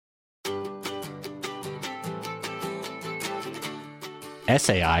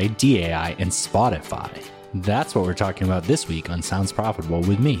SAI, DAI, and Spotify. That's what we're talking about this week on Sounds Profitable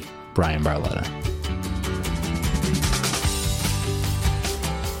with me, Brian Barletta.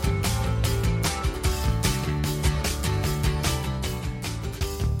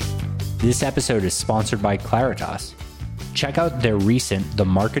 This episode is sponsored by Claritas. Check out their recent The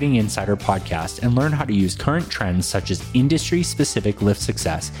Marketing Insider podcast and learn how to use current trends such as industry-specific lift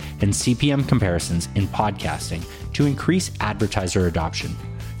success and CPM comparisons in podcasting to increase advertiser adoption.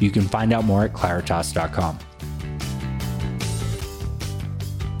 You can find out more at claritas.com.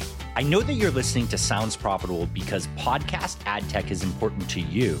 I know that you're listening to Sounds Profitable because podcast ad tech is important to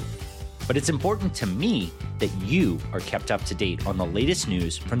you, but it's important to me that you are kept up to date on the latest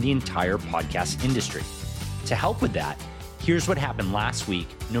news from the entire podcast industry. To help with that, here's what happened last week,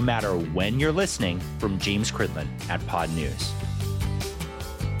 no matter when you're listening, from James Cridland at Pod News.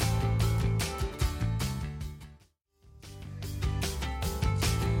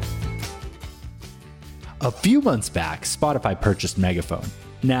 A few months back, Spotify purchased Megaphone.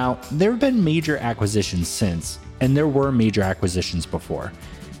 Now, there have been major acquisitions since, and there were major acquisitions before.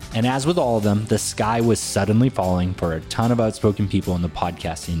 And as with all of them, the sky was suddenly falling for a ton of outspoken people in the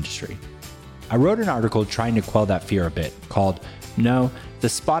podcast industry. I wrote an article trying to quell that fear a bit called, "No, the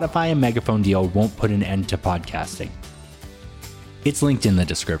Spotify and Megaphone deal won't put an end to podcasting." It's linked in the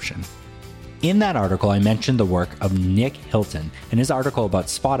description. In that article, I mentioned the work of Nick Hilton and his article about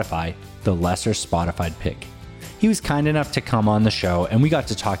Spotify, the lesser Spotified pig. He was kind enough to come on the show, and we got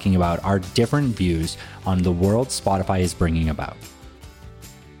to talking about our different views on the world Spotify is bringing about.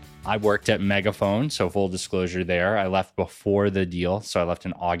 I worked at Megaphone, so full disclosure there. I left before the deal, so I left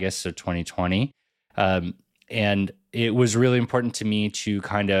in August of 2020. And it was really important to me to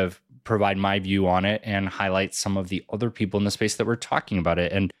kind of provide my view on it and highlight some of the other people in the space that were talking about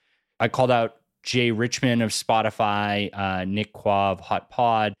it. And I called out Jay Richman of Spotify, Nick Qua of Hot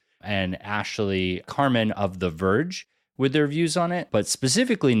Pod, and Ashley Carmen of The Verge with their views on it. But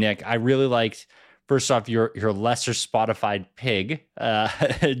specifically, Nick, I really liked, first off, your lesser Spotified pig,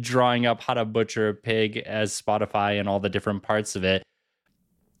 drawing up how to butcher a pig as Spotify and all the different parts of it.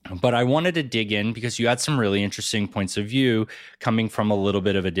 But I wanted to dig in because you had some really interesting points of view coming from a little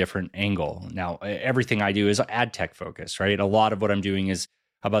bit of a different angle. Now, everything I do is ad tech focused, right? A lot of what I'm doing is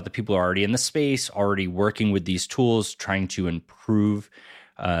about the people who are already in the space, already working with these tools, trying to improve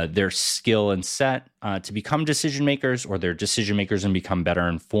their skill and set to become decision makers, or their decision makers and become better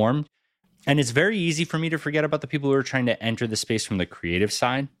informed. And it's very easy for me to forget about the people who are trying to enter the space from the creative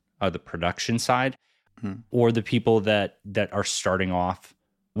side, the production side, or the people that are starting off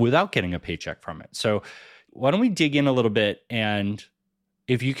without getting a paycheck from it. So why don't we dig in a little bit, and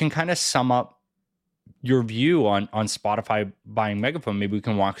if you can kind of sum up your view on Spotify buying Megaphone, maybe we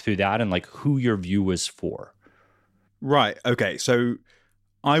can walk through that and like who your view was for. Right. Okay. So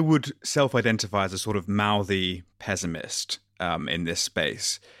I would self-identify as a sort of mouthy pessimist in this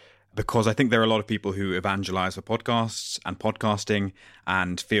space, because I think there are a lot of people who evangelize for podcasts and podcasting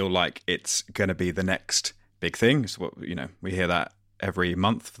and feel like it's going to be the next big thing. So, we hear that every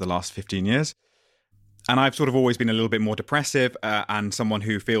month for the last 15 years. And I've sort of always been a little bit more depressive and someone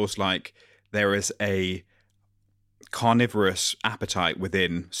who feels like there is a carnivorous appetite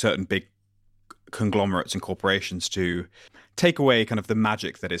within certain big conglomerates and corporations to take away kind of the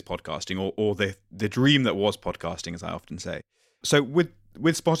magic that is podcasting, or the dream that was podcasting, as I often say. So with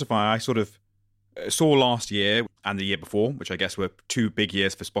Spotify, I sort of saw last year and the year before, which I guess were two big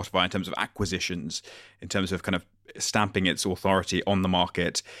years for Spotify in terms of acquisitions, in terms of kind of stamping its authority on the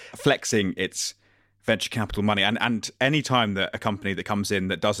market, flexing its venture capital money. And any time that a company that comes in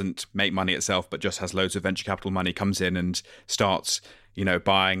that doesn't make money itself, but just has loads of venture capital money, comes in and starts,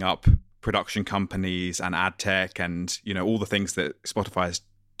 buying up production companies and ad tech and, all the things that Spotify has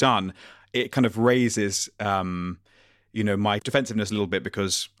done, it kind of raises, my defensiveness a little bit,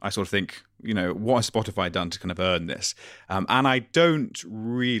 because I sort of think, what has Spotify done to kind of earn this? And I don't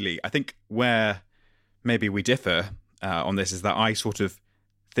really, I think where maybe we differ on this is that I sort of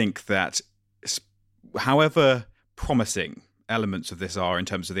think that however promising elements of this are in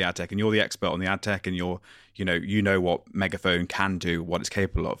terms of the ad tech, and you're the expert on the ad tech, and you know what Megaphone can do, what it's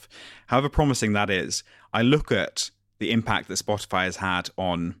capable of. However promising that is, I look at the impact that Spotify has had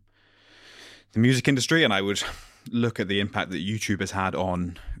on the music industry, and I would look at the impact that YouTube has had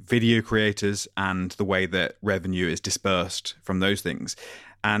on video creators and the way that revenue is dispersed from those things.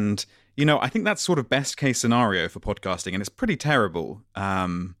 And, I think that's sort of best case scenario for podcasting, and it's pretty terrible.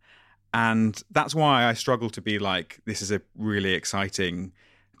 And that's why I struggle to be like, this is a really exciting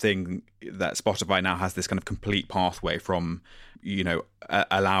thing that Spotify now has this kind of complete pathway from,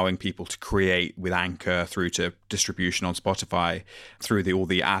 allowing people to create with Anchor through to distribution on Spotify, through all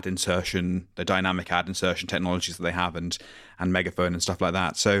the ad insertion, the dynamic ad insertion technologies that they have, and Megaphone and stuff like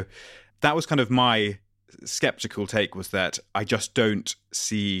that. So that was kind of my skeptical take, was that I just don't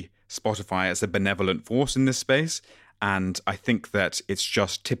see Spotify as a benevolent force in this space. And I think that it's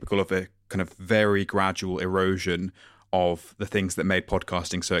just typical of a kind of very gradual erosion of the things that made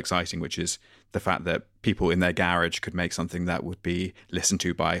podcasting so exciting, which is the fact that people in their garage could make something that would be listened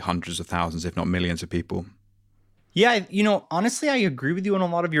to by hundreds of thousands, if not millions of people. Yeah, honestly, I agree with you on a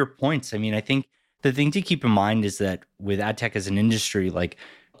lot of your points. I mean, I think the thing to keep in mind is that with ad tech as an industry, like,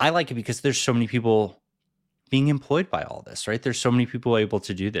 I like it because there's so many people being employed by all this, right? There's so many people able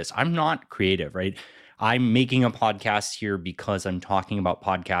to do this. I'm not creative, right? I'm making a podcast here because I'm talking about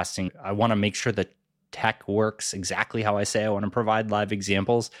podcasting. I want to make sure that tech works exactly how I say. I want to provide live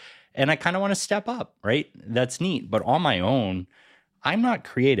examples, and I kind of want to step up, right? That's neat. But on my own, I'm not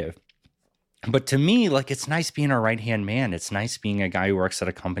creative. But to me, like, it's nice being a right-hand man. It's nice being a guy who works at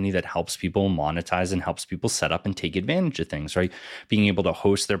a company that helps people monetize and helps people set up and take advantage of things, right? Being able to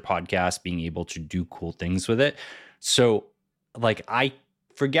host their podcast, being able to do cool things with it. So, like, I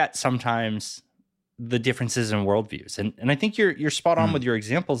forget sometimes the differences in worldviews. And I think you're spot on with your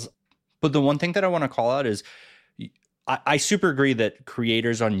examples. But the one thing that I want to call out is I super agree that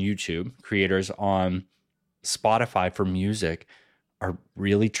creators on YouTube, creators on Spotify for music are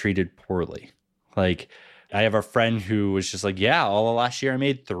really treated poorly. Like, I have a friend who was just like, yeah, all of last year I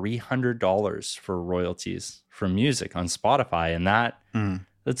made $300 for royalties from music on Spotify. And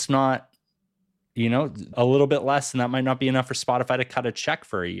that's not, a little bit less, and that might not be enough for Spotify to cut a check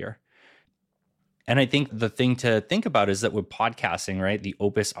for a year. And I think the thing to think about is that with podcasting, right, the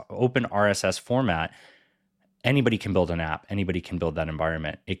open RSS format, anybody can build an app. Anybody can build that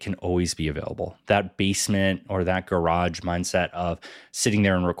environment. It can always be available. That basement or that garage mindset of sitting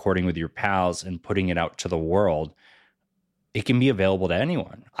there and recording with your pals and putting it out to the world, it can be available to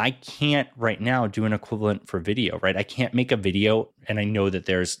anyone. I can't right now do an equivalent for video, right? I can't make a video, and I know that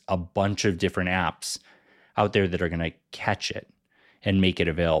there's a bunch of different apps out there that are going to catch it and make it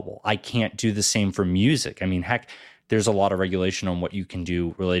available. I can't do the same for music. I mean, heck, there's a lot of regulation on what you can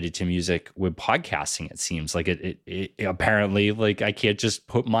do related to music with podcasting. It seems like it apparently, like, I can't just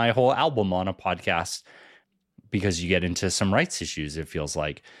put my whole album on a podcast because you get into some rights issues, it feels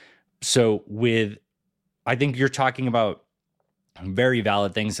like. So I think you're talking about very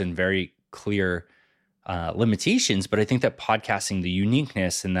valid things and very clear limitations, but I think that podcasting, the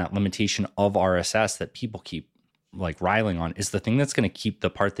uniqueness and that limitation of RSS that people keep like riling on, is the thing that's going to keep the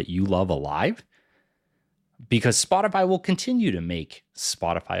part that you love alive. Because Spotify will continue to make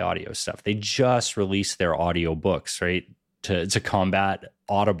Spotify audio stuff. They just released their audio books, right, to combat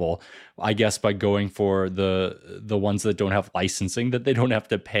Audible, I guess, by going for the ones that don't have licensing, that they don't have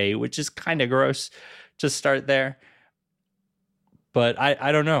to pay, which is kind of gross to start there. But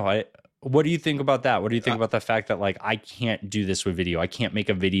I don't know. What do you think about that? What do you think about the fact that, like, I can't do this with video? I can't make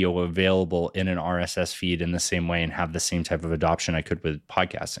a video available in an RSS feed in the same way and have the same type of adoption I could with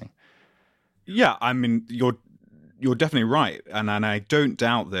podcasting. Yeah, I mean, you're definitely right, and I don't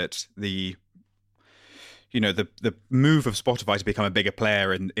doubt that the move of Spotify to become a bigger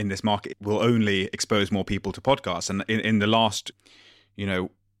player in this market will only expose more people to podcasts. And in the last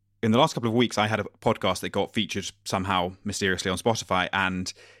couple of weeks, I had a podcast that got featured somehow mysteriously on Spotify,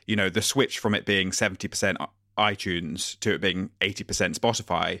 and the switch from it being 70% iTunes to it being 80%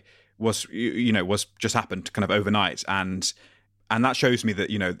 Spotify was just happened kind of overnight. And that shows me that,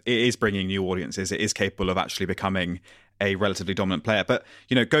 it is bringing new audiences. It is capable of actually becoming a relatively dominant player. But,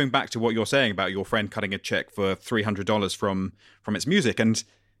 going back to what you're saying about your friend cutting a check for $300 from its music, and,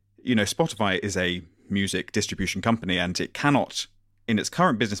 Spotify is a music distribution company, and it cannot, in its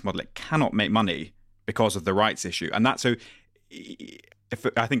current business model, it cannot make money because of the rights issue. And that's so,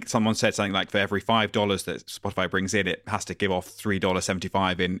 I think someone said something like, for every $5 that Spotify brings in, it has to give off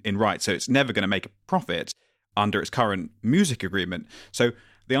 $3.75 in rights. So it's never going to make a profit under its current music agreement. So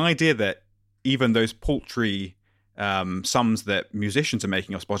the idea that even those paltry sums that musicians are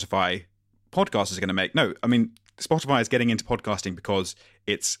making off Spotify, podcasters are going to make, no, I mean, Spotify is getting into podcasting because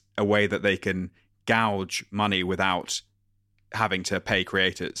it's a way that they can gouge money without having to pay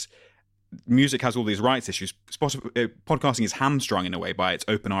creators. Music has all these rights issues. Podcasting is hamstrung in a way by its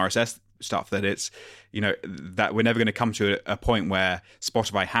open RSS stuff, that it's, that we're never going to come to a point where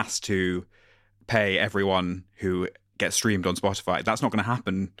Spotify has to pay everyone who gets streamed on Spotify. That's not going to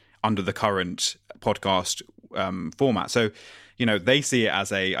happen under the current podcast format. So, they see it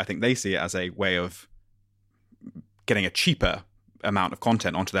as a way of getting a cheaper amount of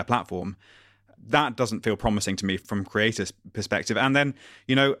content onto their platform. That doesn't feel promising to me from creators' perspective. And then,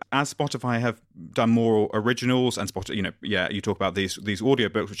 as Spotify have done more originals and you talk about these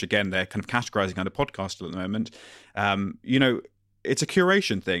audiobooks, which again, they're kind of categorizing under podcast at the moment. It's a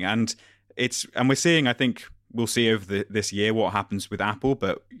curation thing, and we're seeing, I think we'll see over this year what happens with Apple,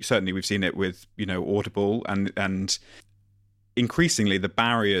 but certainly we've seen it with, Audible, and increasingly the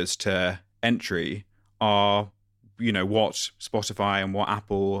barriers to entry are what Spotify and what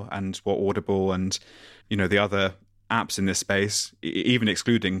Apple and what Audible and, the other apps in this space, even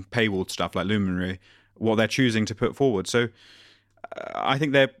excluding paywalled stuff like Luminary, what they're choosing to put forward. So I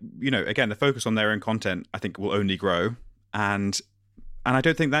think they're, again, the focus on their own content, I think will only grow. And I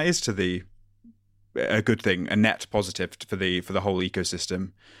don't think that is a good thing, a net positive for the whole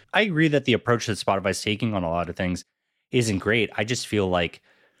ecosystem. I agree that the approach that Spotify's taking on a lot of things isn't great. I just feel like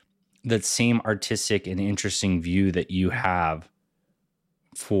that same artistic and interesting view that you have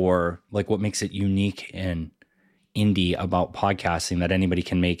for like what makes it unique and indie about podcasting, that anybody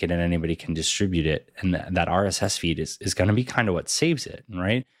can make it and anybody can distribute it, and that RSS feed is going to be kind of what saves it,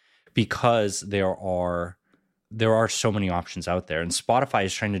 right? Because there are so many options out there, and Spotify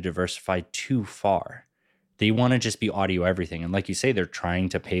is trying to diversify too far. They want to just be audio everything. And like you say, they're trying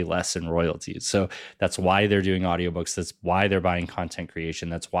to pay less in royalties. So that's why they're doing audiobooks. That's why they're buying content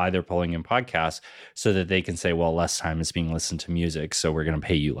creation. That's why they're pulling in podcasts, so that they can say, well, less time is being listened to music, so we're going to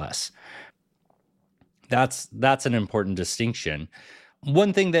pay you less. That's an important distinction.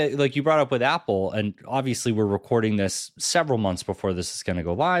 One thing that, like, you brought up with Apple, and obviously we're recording this several months before this is going to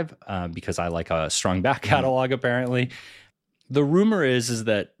go live, because I like a strong back catalog, apparently. The rumor is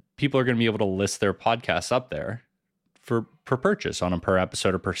that people are going to be able to list their podcasts up there per purchase on a per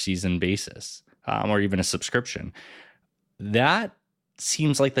episode or per season basis, or even a subscription. That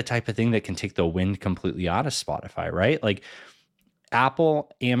seems like the type of thing that can take the wind completely out of Spotify, right? Like, Apple,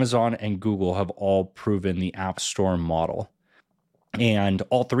 Amazon, and Google have all proven the App Store model. And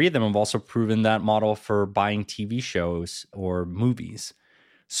all three of them have also proven that model for buying TV shows or movies.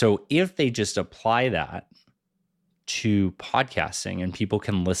 So if they just apply that to podcasting and people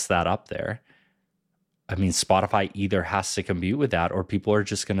can list that up there, I mean, Spotify either has to compete with that, or people are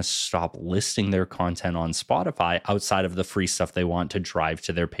just going to stop listing their content on Spotify outside of the free stuff they want to drive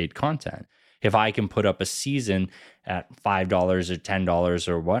to their paid content. If I can put up a season at $5 or $10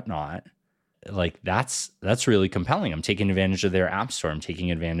 or whatnot, like that's really compelling. I'm taking advantage of their app store. I'm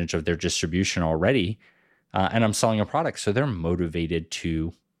taking advantage of their distribution already, and I'm selling a product. So they're motivated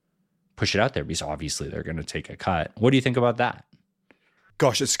to push it out there, because obviously they're going to take a cut. What do you think about that?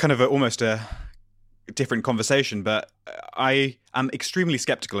 Gosh, it's kind of almost a different conversation, but I am extremely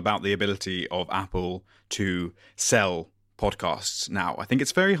skeptical about the ability of Apple to sell podcasts now. I think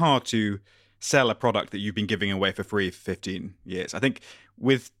it's very hard to sell a product that you've been giving away for free for 15 years. I think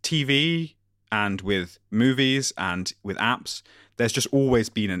with TV and with movies and with apps, there's just always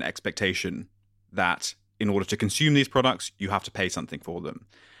been an expectation that in order to consume these products, you have to pay something for them.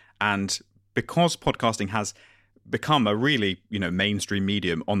 And because podcasting has become a really, mainstream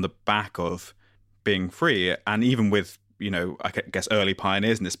medium on the back of being free, and even with, I guess early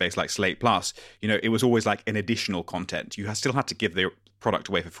pioneers in this space like Slate Plus, it was always like an additional content. You still had to give the product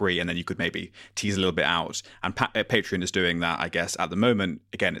away for free, and then you could maybe tease a little bit out. And Patreon is doing that, I guess, at the moment.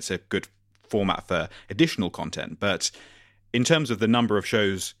 Again, it's a good format for additional content. But in terms of the number of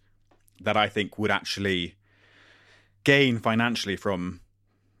shows that I think would actually gain financially from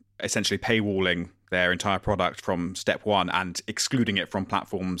essentially paywalling their entire product from step one and excluding it from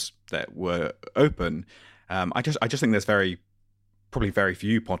platforms that were open, I just think there's probably very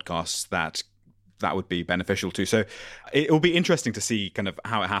few podcasts that would be beneficial to. So it will be interesting to see kind of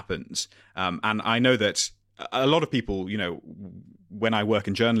how it happens. And I know that a lot of people, when I work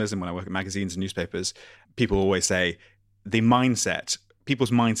in journalism, when I work in magazines and newspapers, people always say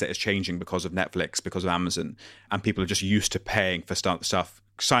people's mindset is changing because of Netflix, because of Amazon, and people are just used to paying for stuff,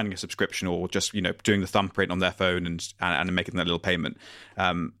 signing a subscription, or just doing the thumbprint on their phone and making that little payment.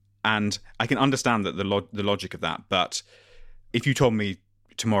 And I can understand that the logic of that, but if you told me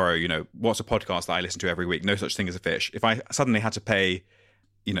tomorrow, what's a podcast that I listen to every week? No such thing as a fish. If I suddenly had to pay,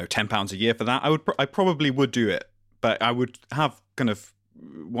 £10 a year for that, I probably would do it, but I would have kind of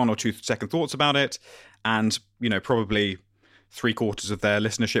 1 or 2 second thoughts about it, and probably 3/4 of their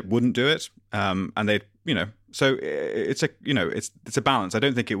listenership wouldn't do it, and they, so it's a balance. I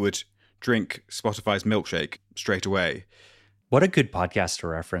don't think it would drink Spotify's milkshake straight away. What a good podcast to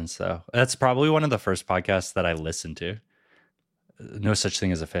reference, though. That's probably one of the first podcasts that I listened to. No Such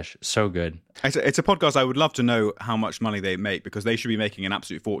Thing as a Fish. So good. It's a podcast. I would love to know how much money they make, because they should be making an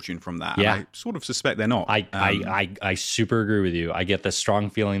absolute fortune from that. Yeah. And I sort of suspect they're not. I super agree with you. I get the strong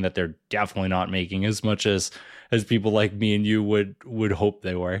feeling that they're definitely not making as much as people like me and you would hope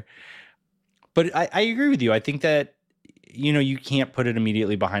they were. But I agree with you. I think that, you can't put it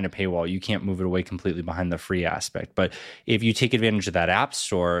immediately behind a paywall. You can't move it away completely behind the free aspect. But if you take advantage of that app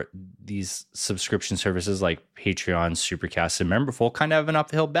store, these subscription services like Patreon, Supercast, and Memberful kind of have an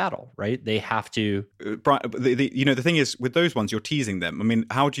uphill battle, right? They have to. Brian, the thing is, with those ones, you're teasing them. I mean,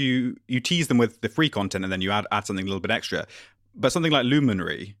 how do you tease them with the free content and then you add something a little bit extra? But something like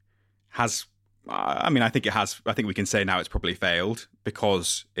Luminary has, I think we can say now it's probably failed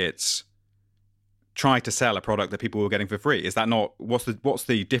because it's try to sell a product that people were getting for free. Is that not, what's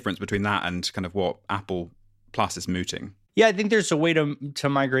the difference between that and kind of what Apple Plus is mooting? Yeah, I think there's a way to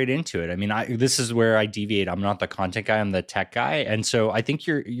migrate into it. I mean, this is where I deviate. I'm not the content guy, I'm the tech guy. And so I think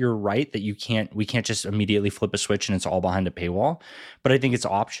you're right that we can't just immediately flip a switch and it's all behind a paywall. But I think it's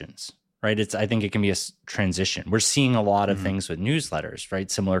options, right? I think it can be a transition. We're seeing a lot of things with newsletters, right?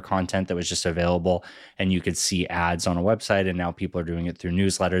 Similar content that was just available and you could see ads on a website, and now people are doing it through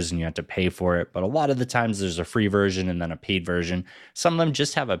newsletters and you have to pay for it. But a lot of the times there's a free version and then a paid version. Some of them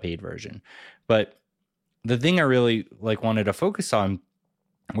just have a paid version. But the thing I really wanted to focus on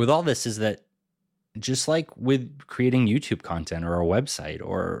with all this is that, just like with creating YouTube content or a website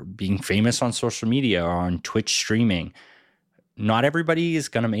or being famous on social media or on Twitch streaming, not everybody is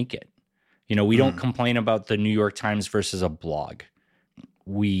going to make it. We don't complain about the New York Times versus a blog.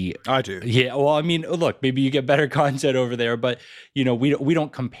 I do. Yeah. Well, I mean, look, maybe you get better content over there, but we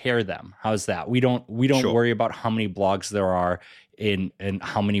don't compare them. How's that? We don't Sure. worry about how many blogs there are and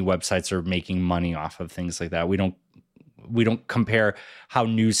how many websites are making money off of things like that. We don't compare how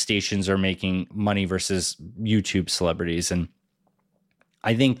news stations are making money versus YouTube celebrities. And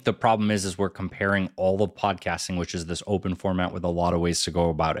I think the problem is we're comparing all of podcasting, which is this open format with a lot of ways to go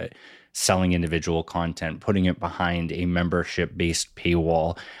about it. Selling individual content, putting it behind a membership-based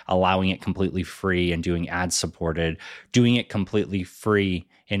paywall, allowing it completely free and doing ad-supported, doing it completely free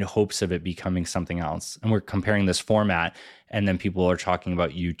in hopes of it becoming something else. And we're comparing this format, and then people are talking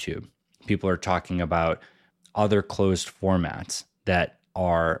about YouTube. People are talking about other closed formats that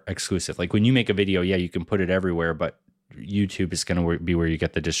are exclusive. Like when you make a video, yeah, you can put it everywhere, but YouTube is going to be where you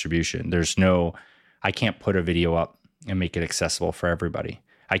get the distribution. I can't put a video up and make it accessible for everybody.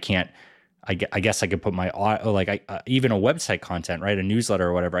 I guess I could put my, even a website content, right? A newsletter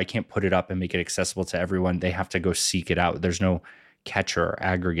or whatever. I can't put it up and make it accessible to everyone. They have to go seek it out. There's no catcher or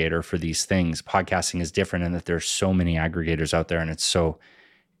aggregator for these things. Podcasting is different in that there's so many aggregators out there and it's so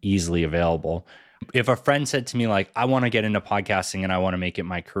easily available. If a friend said to me, I want to get into podcasting and I want to make it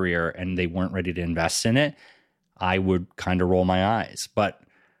my career, and they weren't ready to invest in it, I would kind of roll my eyes. But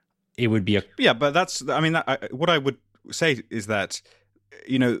it would be what I would say is that,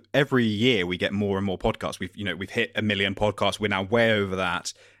 every year we get more and more podcasts. We've hit 1 million podcasts. We're now way over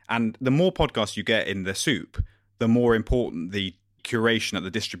that. And the more podcasts you get in the soup, the more important the curation at the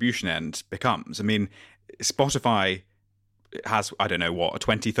distribution end becomes. I mean, Spotify has, I don't know what, a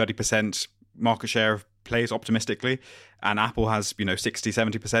 20, 30% market share of plays optimistically, and Apple has, 60,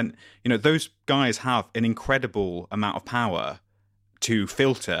 70%. Those guys have an incredible amount of power to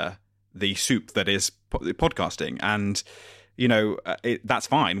filter the soup that is podcasting. And that's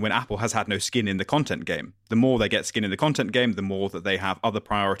fine when Apple has had no skin in the content game. The more they get skin in the content game, the more that they have other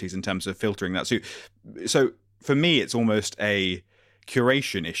priorities in terms of filtering that soup. So for me, it's almost a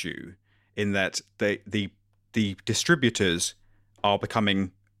curation issue in that the distributors are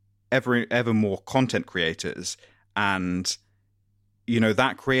becoming ever more content creators, and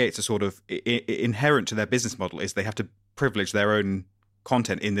that creates a sort of inherent to their business model is they have to privilege their own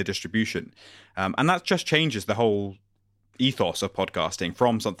content in the distribution, and that just changes the whole ethos of podcasting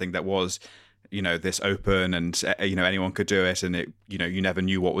from something that was this open and anyone could do it, and it you never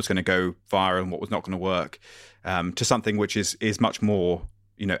knew what was going to go viral and what was not going to work, to something which is much more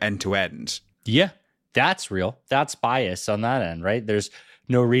end to end. Yeah, that's real. That's bias on that end, right? There's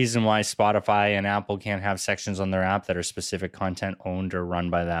no reason why Spotify and Apple can't have sections on their app that are specific content owned or run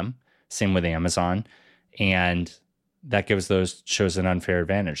by them. Same with Amazon. And that gives those shows an unfair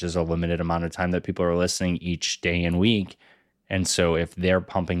advantage. There's a limited amount of time that people are listening each day and week. And so if they're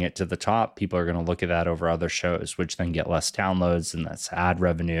pumping it to the top, people are going to look at that over other shows, which then get less downloads, and that's ad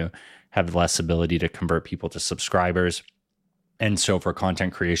revenue, have less ability to convert people to subscribers. And so for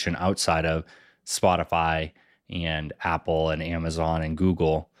content creation outside of Spotify and Apple and Amazon and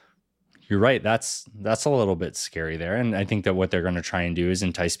Google, you're right. That's a little bit scary there. And I think that what they're going to try and do is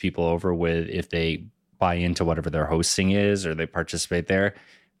entice people over with, if they buy into whatever their hosting is or they participate there,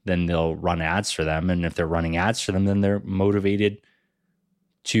 then they'll run ads for them. And if they're running ads for them, then they're motivated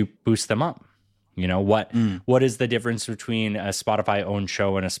to boost them up. You know, what is the difference between a Spotify owned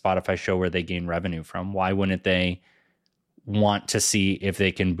show and a Spotify show where they gain revenue from? Why wouldn't they want to see if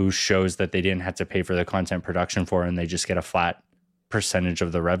they can boost shows that they didn't have to pay for the content production for, and they just get a flat percentage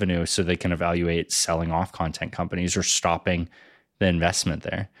of the revenue so they can evaluate selling off content companies or stopping the investment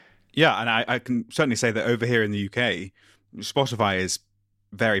there? Yeah, and I can certainly say that over here in the UK, Spotify is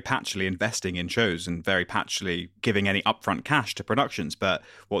very patchily investing in shows and very patchily giving any upfront cash to productions. But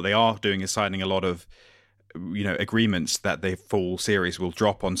what they are doing is signing a lot of, you know, agreements that the full series will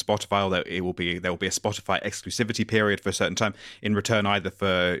drop on Spotify, or that there will be a Spotify exclusivity period for a certain time in return, either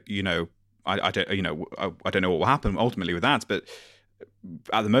for, you know, I don't know what will happen ultimately with ads, but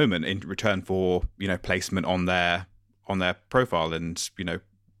at the moment in return for, you know, placement on their profile and, you know,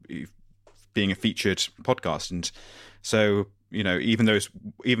 being a featured podcast. And so, you know, even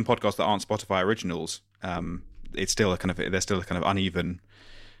podcasts that aren't Spotify originals, there's still a kind of uneven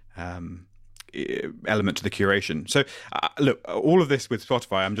element to the curation. So look, all of this with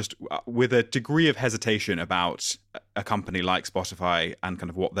Spotify, I'm just with a degree of hesitation about a company like Spotify and kind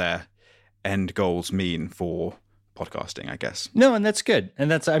of what their end goals mean for podcasting, I guess. No, and that's good. And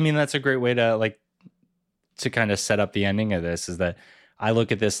that's a great way to kind of set up the ending of this, is that I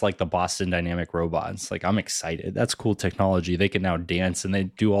look at this like the Boston Dynamic robots. Like, I'm excited. That's cool technology. They can now dance and they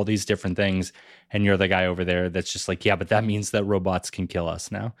do all these different things. And you're the guy over there that's just like, yeah, but that means that robots can kill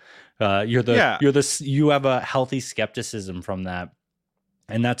us now. You have a healthy skepticism from that.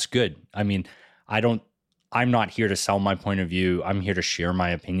 And that's good. I mean, I'm not here to sell my point of view. I'm here to share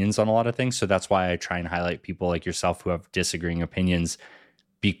my opinions on a lot of things. So that's why I try and highlight people like yourself who have disagreeing opinions,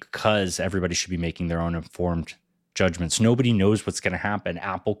 because everybody should be making their own informed judgments. Nobody knows what's going to happen.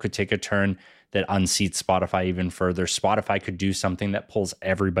 Apple could take a turn that unseats Spotify even further. Spotify could do something that pulls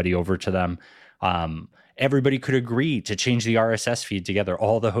everybody over to them. Everybody could agree to change the RSS feed together.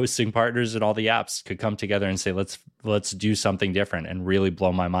 All the hosting partners and all the apps could come together and say, let's do something different, and really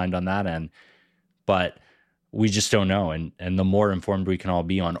blow my mind on that end. But we just don't know. And the more informed we can all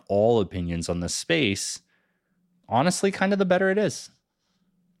be on all opinions on this space, honestly, kind of the better it is.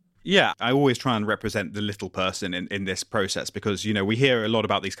 Yeah, I always try and represent the little person in this process, because, you know, we hear a lot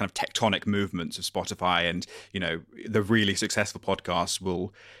about these kind of tectonic movements of Spotify, and, you know, the really successful podcasts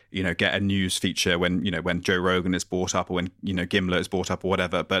will, you know, get a news feature when Joe Rogan is brought up, or when, you know, Gimlet is brought up or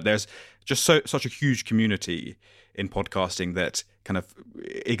whatever. But there's just such a huge community in podcasting that kind of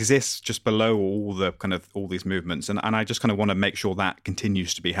exists just below all these movements. And I just kind of want to make sure that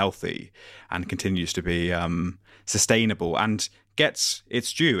continues to be healthy and continues to be sustainable and gets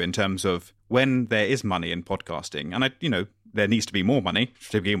its due in terms of when there is money in podcasting. And there needs to be more money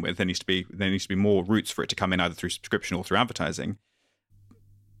to begin with. There needs to be more routes for it to come in, either through subscription or through advertising.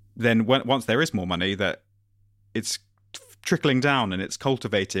 Then once there is more money, that it's trickling down and it's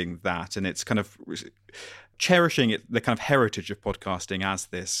cultivating that, and it's kind of cherishing the kind of heritage of podcasting as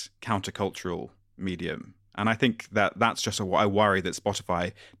this countercultural medium. And I think that's just I worry that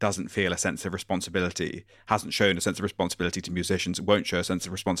Spotify doesn't feel a sense of responsibility, hasn't shown a sense of responsibility to musicians, won't show a sense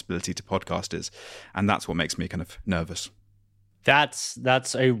of responsibility to podcasters. And that's what makes me kind of nervous.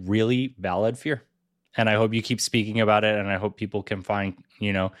 That's a really valid fear. And I hope you keep speaking about it. And I hope people can find,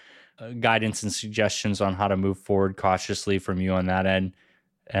 guidance and suggestions on how to move forward cautiously from you on that end.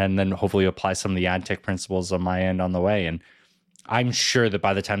 And then hopefully apply some of the ad tech principles on my end on the way. And I'm sure that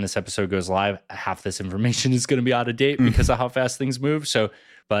by the time this episode goes live, half this information is going to be out of date because of how fast things move.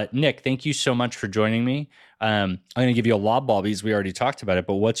 But Nick, thank you so much for joining me. I'm going to give you a lob ball because we already talked about it,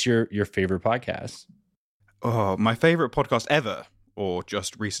 but what's your favorite podcast? Oh, my favorite podcast ever, or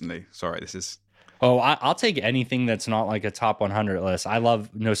just recently? Sorry, this is... Oh, I'll take anything that's not like a top 100 list. I love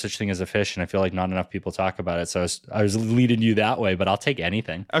No Such Thing as a Fish, and I feel like not enough people talk about it. So I was leading you that way, but I'll take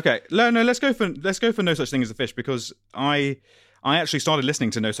anything. Okay, no, let's go for No Such Thing as a Fish, because I actually started listening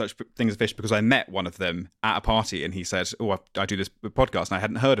to No Such Thing as a Fish because I met one of them at a party, and he said, "Oh, I do this podcast," and I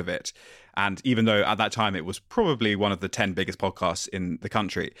hadn't heard of it. And even though at that time it was probably one of the 10 biggest podcasts in the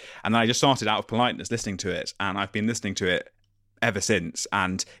country, and then I just started out of politeness listening to it, and I've been listening to it ever since,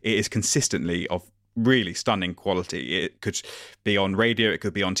 and it is consistently of really stunning quality. It could be on radio, it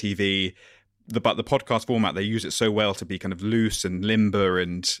could be on TV, but the podcast format, they use it so well to be kind of loose and limber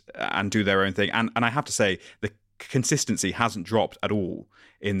and do their own thing. And I have to say, the consistency hasn't dropped at all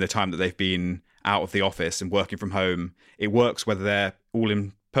in the time that they've been out of the office and working from home. It works whether they're all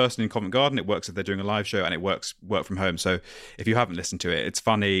in person in Covent Garden, it works if they're doing a live show, and it works work from home. So if you haven't listened to it, it's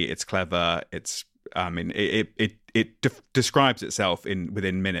funny, it's clever, it's I mean, it describes itself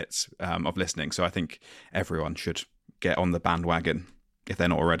within minutes of listening. So I think everyone should get on the bandwagon if they're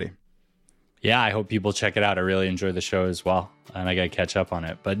not already. Yeah, I hope people check it out. I really enjoy the show as well, and I got to catch up on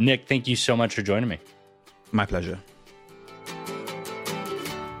it. But Nick, thank you so much for joining me. My pleasure.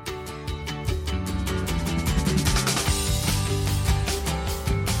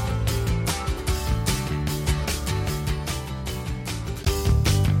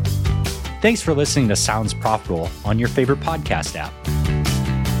 Thanks for listening to Sounds Profitable on your favorite podcast app.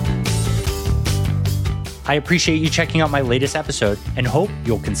 I appreciate you checking out my latest episode and hope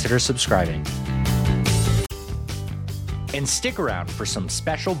you'll consider subscribing. And stick around for some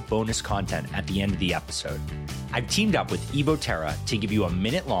special bonus content at the end of the episode. I've teamed up with Evo Terra to give you a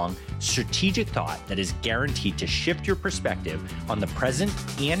minute-long strategic thought that is guaranteed to shift your perspective on the present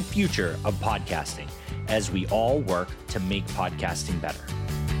and future of podcasting as we all work to make podcasting better.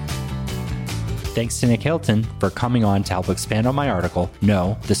 Thanks to Nick Hilton for coming on to help expand on my article,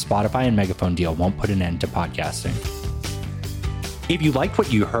 No, the Spotify and Megaphone deal won't put an end to podcasting. If you liked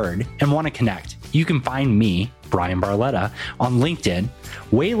what you heard and want to connect, you can find me, Brian Barletta, on LinkedIn,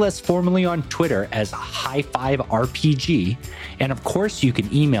 way less formally on Twitter as High5RPG, and of course you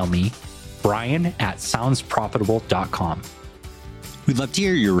can email me, brian@soundsprofitable.com. We'd love to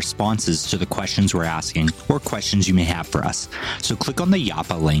hear your responses to the questions we're asking or questions you may have for us. So click on the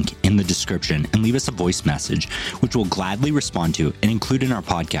Yappa link in the description and leave us a voice message, which we'll gladly respond to and include in our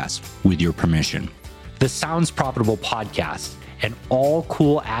podcast with your permission. The Sounds Profitable podcast and all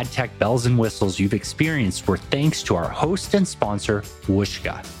cool ad tech bells and whistles you've experienced were thanks to our host and sponsor,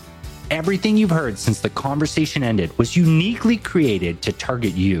 Whooshkaa. Everything you've heard since the conversation ended was uniquely created to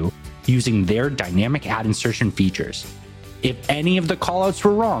target you using their dynamic ad insertion features. If any of the callouts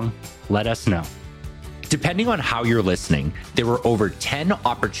were wrong, let us know. Depending on how you're listening, there were over 10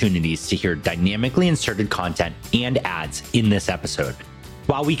 opportunities to hear dynamically inserted content and ads in this episode.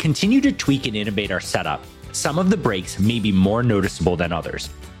 While we continue to tweak and innovate our setup, some of the breaks may be more noticeable than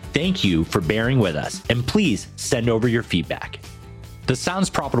others. Thank you for bearing with us, and please send over your feedback. The Sounds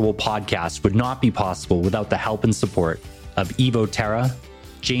Profitable podcast would not be possible without the help and support of Evo Terra,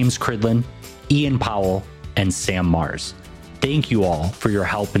 James Cridlin, Ian Powell, and Sam Mars. Thank you all for your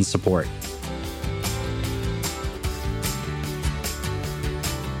help and support.